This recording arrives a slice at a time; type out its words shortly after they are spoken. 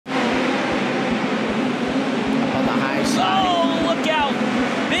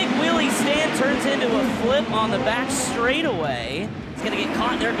on the back straightaway. It's going to get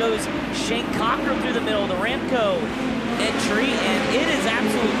caught. There goes Shane Cochran through the middle of the Ramco entry, and it is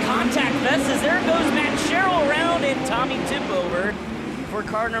absolute contact fest as there goes Matt Sherrill around and Tommy tip over for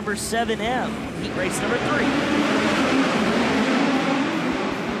car number 7M, heat race number 3.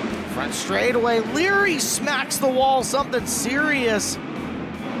 Front straightaway, Leary smacks the wall, something serious.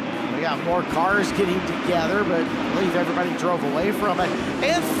 We got more cars getting together, but I believe everybody drove away from it.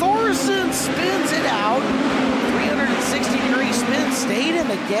 And Thorson spins it out. 360-degree spin, stayed in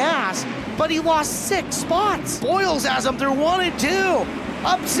the gas, but he lost 6 spots. Boyles has him through 1 and 2.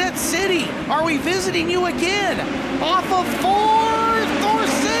 Upset City, are we visiting you again? Off of 4,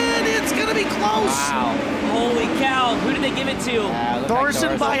 Thorson, it's gonna be close. Wow, holy cow, who did they give it to?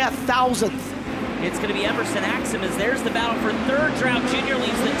 Thorson by 1,000th. It's going to be Emerson Axum as there's the battle for 3rd. Drought Jr.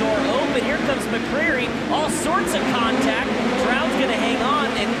 leaves the door open. Here comes McCreary. All sorts of contact. Drought's going to hang on,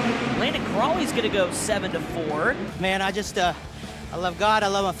 and Landon Crawley's going to go 7-4. Man, I love God, I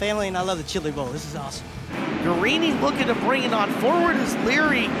love my family, and I love the Chili Bowl. This is awesome. Guarini looking to bring it on forward as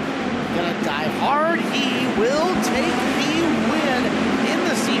Leary going to dive hard. He will take the win in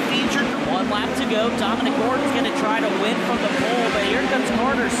the C feature. 1 lap to go. Dominic Gordon's going to try to win from the pole, but here comes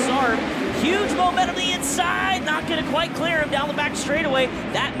Carter Sarp. Huge momentum to the inside, not going to quite clear him down the back straightaway.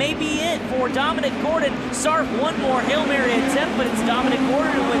 That may be it for Dominic Gordon. Sarp, one more Hail Mary attempt, but it's Dominic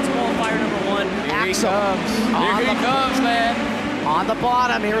Gordon who wins qualifier number 1. Here he comes. Here he comes, man. On the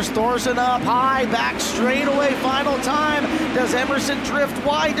bottom, here's Thorson up high, back straightaway, final time. Does Emerson drift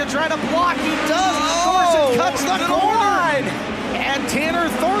wide to try to block? He does. Thorson cuts the corner. And Tanner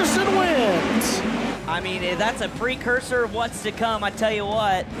Thorson wins. I mean, that's a precursor of what's to come, I tell you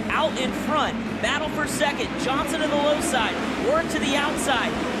what. Out in front, battle for 2nd. Johnson to the low side, Ward to the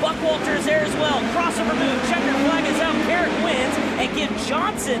outside. Buckwalter is there as well. Crossover move, checker flag is out. Carrick wins and gives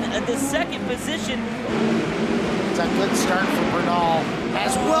Johnson the 2nd position. It's a good start for Bernal.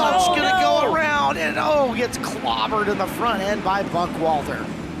 As Welch gonna go around and gets clobbered in the front end by Buckwalter.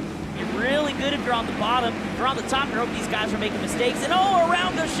 You're really good if you're on the bottom. If you're on the top, you hope these guys are making mistakes. And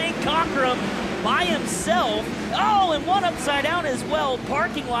around goes Shane Cochran by himself. And one upside down as well.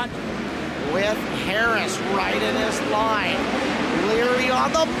 Parking lot. With Harris right in his line. Leary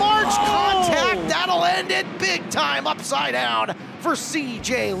on the march. Contact. That'll end it big time upside down for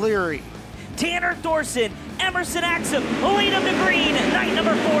C.J. Leary. Tanner Thorson, Emerson Axum, lead him to green. Night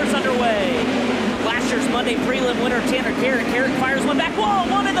number 4 is underway. Last year's Monday prelim winner, Tanner Carrick. Carrick fires one back.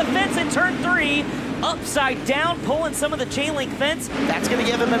 One in the fence in turn 3. Upside down, pulling some of the chain link fence. That's going to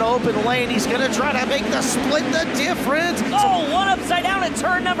give him an open lane. He's going to try to make the split the difference. One upside down at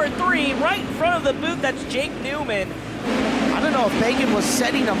turn number 3, right in front of the booth. That's Jake Newman. I don't know if Bacon was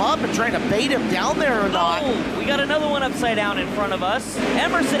setting him up and trying to bait him down there or not. We got another one upside down in front of us.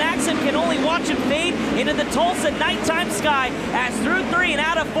 Emerson Axum can only watch him fade into the Tulsa nighttime sky as through 3 and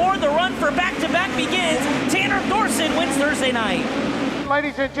out of 4, the run for back-to-back begins. Tanner Thorson wins Thursday night.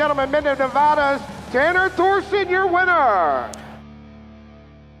 Ladies and gentlemen, men of Nevada's Tanner Thorson, your winner.